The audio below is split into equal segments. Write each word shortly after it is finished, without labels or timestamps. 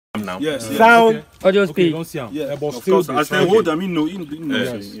now. Yes. Sound. Okay. Audio Okay, speak. don't see him. Yeah, But of still course. they As they try hold it. them, no.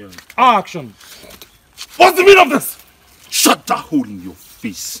 Yes. Yeah. Action. What's the meaning of this? Shut that hole in your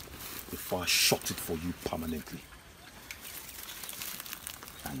face before I shut it for you permanently.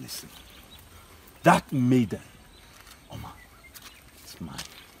 And listen, that maiden, Oma, is mine.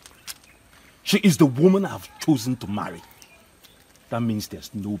 She is the woman I have chosen to marry. That means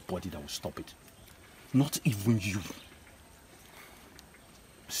there's nobody that will stop it. Not even you.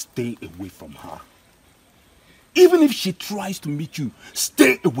 Stay away from her. Even if she tries to meet you,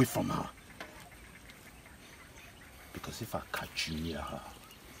 stay away from her. Because if I catch you near her,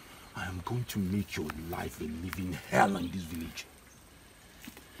 I am going to make your life a living hell in this village.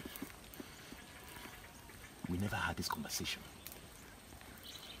 We never had this conversation.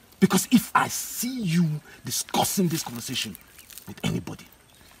 Because if I see you discussing this conversation with anybody,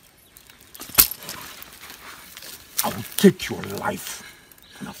 I will take your life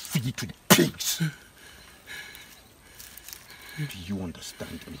and I'll feed it to the pigs. Do you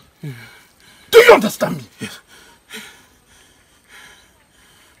understand me? Do you understand me? Yes.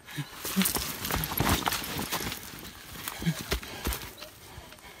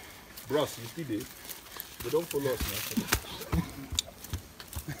 Bros, you still there? They don't follow us now.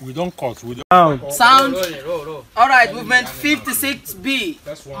 We don't cut. We don't. Sound. All right, movement 56B.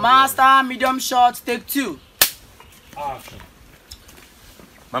 Master, medium shot, take 2. Action.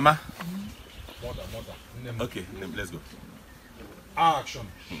 Mama? Mother. Okay, let's go. Action.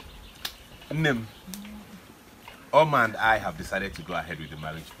 Nim, Oma and I have decided to go ahead with the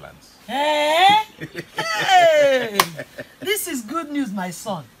marriage plans. Hey! Hey! This is good news, my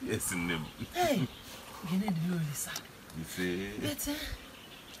son. Yes, Nim. Hey! You need to do this. You see? But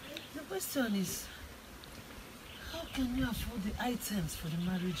the question is, how can you afford the items for the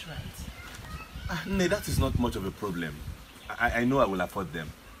marriage rites? No, that is not much of a problem. I know I will afford them.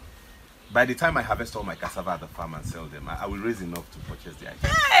 By the time I harvest all my cassava at the farm and sell them, I will raise enough to purchase the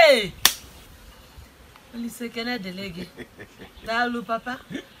items. Hey! Listen, can I delege? Dalu papa,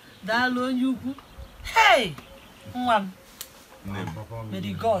 dalu nyuku. Hey! Mwam. May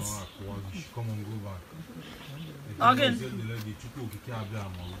the gods. Come on, go back. Again.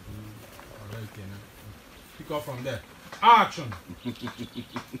 Pick up from there. Action.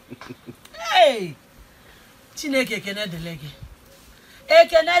 Hey! Chineke can I delege?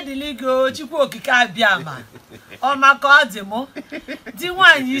 Ekene diligo chukwu okike abịama ọ maka ọ dị mụ di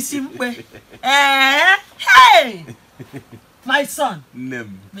nwanyị isi mkpe hey my son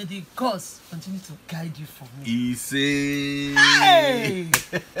Nem. may the gods continue to guide you for me. Easy. Hey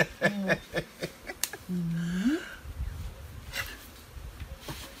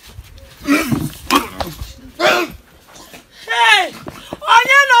hey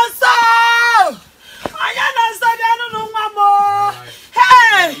onye no bịanụ n'nwa m.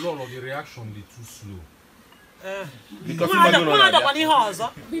 Hey! Lord, the reaction is too slow. Because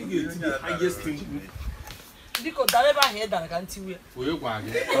Biko daleba he dara ka ntiwe. Oye gwa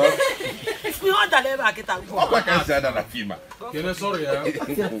age. If we hold daleba kita go. What can I say that Fima? Kene sorry ya.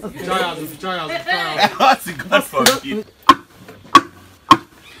 Child. What's it God for you?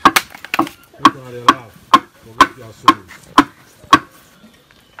 Look at the laugh. Forget your soul.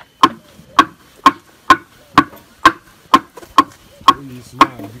 Only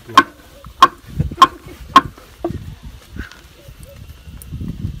smile because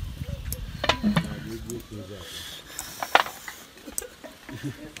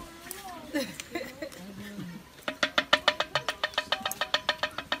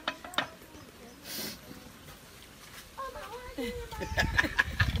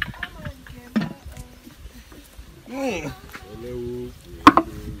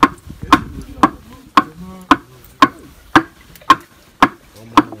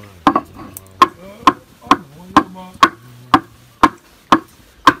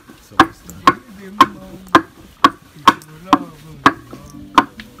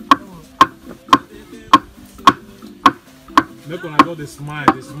make when I got the smile,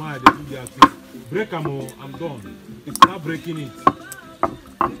 they do their thing. Break them all, I'm done. Start breaking it.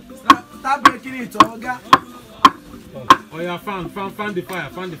 Start breaking it, Oga. Oh yeah, fan the fire.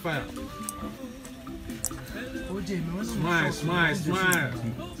 Smile.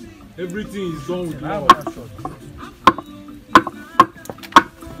 Everything is done with love.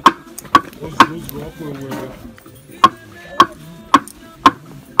 Those go up where.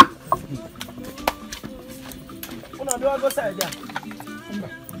 Do I go side there?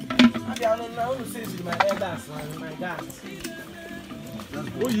 I don't know who says my hair dance, my dance.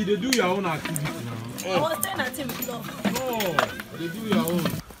 Oh, you they do your own activity now. I was saying that with love. No, they do your own.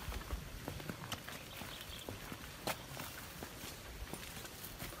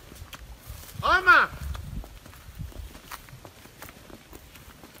 Oma!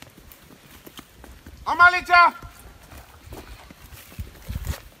 Omalicha!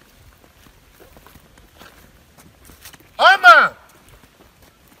 Oma!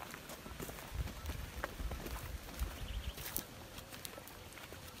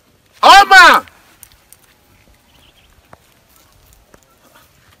 Oma!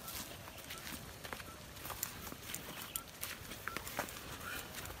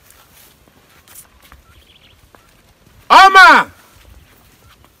 Oma!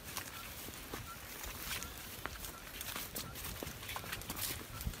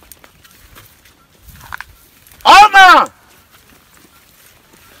 Oma!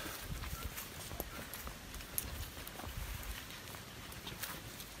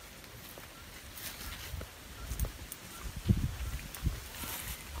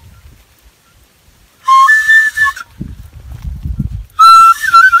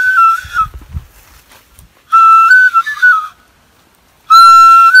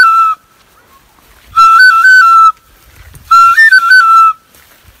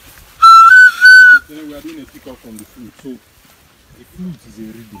 We are doing a pick up from the fruit, so the fruit is a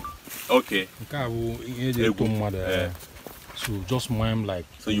reading. Okay. So just mime like.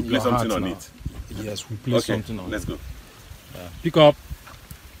 So you play something on it? Yes, we play something on it. Let's go. Pick up.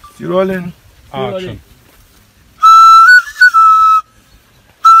 Still rolling. Action.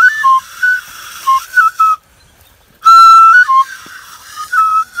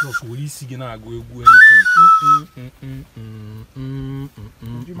 Just will you sing and I go anything?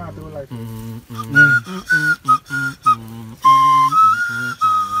 You might do like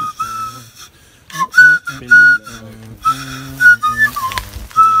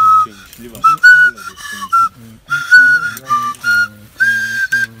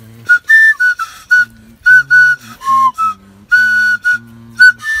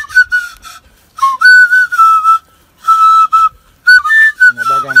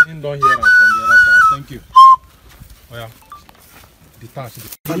in down here and from the other side. Thank you. Oh yeah. Detach the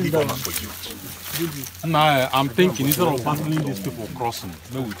Nah, I'm thinking instead of battling these people crossing,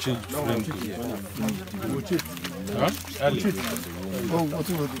 maybe we change frame to here. Huh?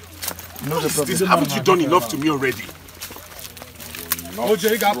 Haven't you done enough to me already?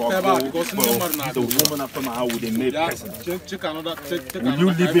 OJ got because the woman after my house with a male present. Check another. Will you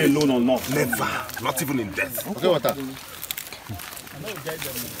leave me alone or not? Never. Not even in death. Okay, what that?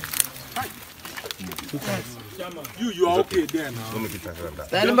 You are okay there now. Don't make it like that.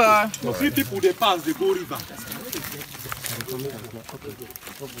 Stand by. You see people they pass, they go river.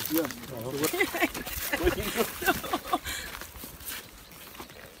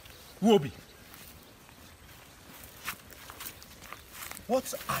 Wobi,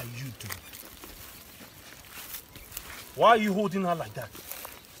 what are you doing? Why are you holding her like that?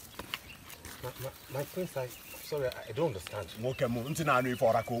 My prince, sorry, I don't understand. Why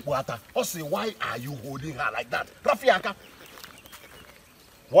are you holding her like that? Rafiaka,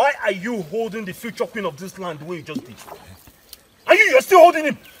 why are you holding the future queen of this land the way you just did? You're still holding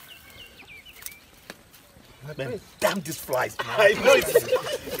him? Man, damn these flies. I know it's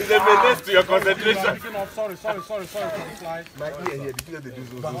a menace to your concentration. Sorry for the flies.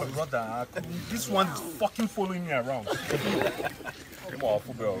 Brother, this one is fucking following me around.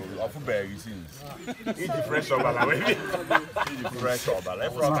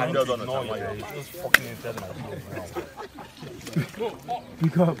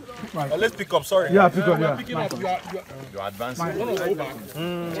 pick up. Let's pick up, sorry. Yeah, pick up, yeah. Picking up, You're advancing.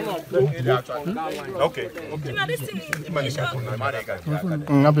 Okay.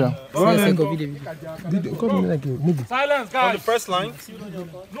 Silence, guys. On the first line.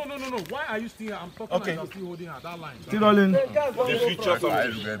 No. Why are you still here? I'm talking like I'm still holding her. That line. Still rolling. The future of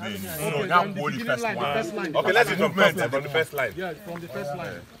Okay, let's do the first line. From the first line. Yeah, from the first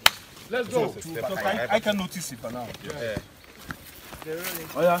line. Let's go. I can notice it for now. Yeah.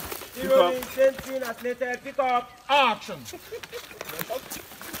 Oh yeah. Still rolling. Same thing as later. Pick up. Action.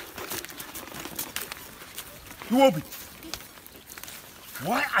 Iwobi,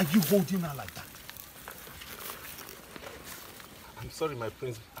 why are you holding her like that? I'm sorry, my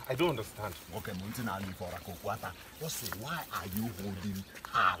prince. I don't understand. Okay, why are you holding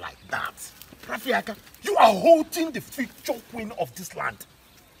her like that? Rafiaka, you are holding the future queen of this land.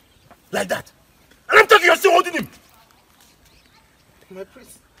 Like that. And I'm telling you, you're still holding him. My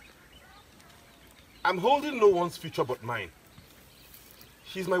prince, I'm holding no one's future but mine.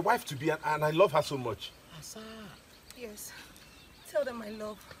 She's my wife to be, and I love her so much. Yes. Tell them I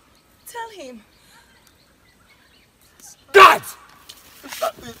love. Tell him. Dad!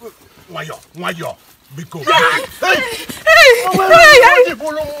 Why you? Because... Hey!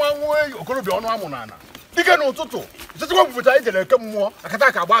 okorobịa ọnụ amụ n'ana. Dike n'ụtụtụ, sịtịkwa mfuta ijele eke mmụọ,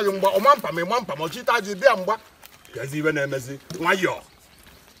 akata ka agba gị mgba, ọma mpa ma ọchịta ji bịa mgba. Gazi iwe na-emezi, nwayọọ.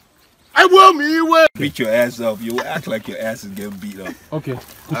 I will me. Beat your ass up. You act like your ass is getting beat up. Okay.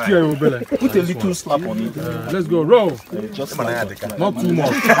 Put a little slap on it. Let's go. Roll. Just not too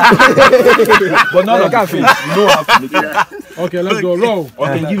much. But not like face. You know how to make it. Okay, let's go. Roll.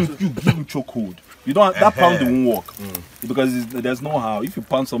 Okay, give him chokehold. You don't. That pounding won't work because there's no how. If you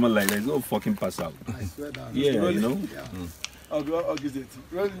pound someone like that, it's gonna fucking pass out. Yeah, you know. I'll give it.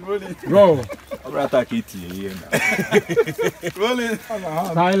 Roll it. Roll. I'll attack it here. Roll it.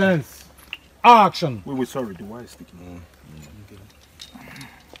 Silence. Action. Wait, sorry. The wire is sticking.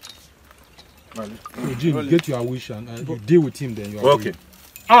 Hey, Jim, get your wish and you deal with him then. Okay.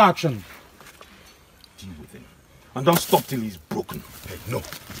 Action. Deal with him. And don't stop till he's broken. Hey, no,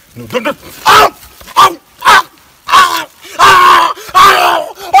 don't. Ow! Ow! Ow! Ow! Ow!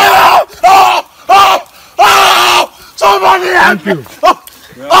 Ow! Ow! Ow! Ow! Somebody help me!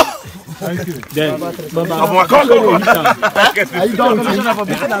 Thank you. Then, Bye-bye. Are you done?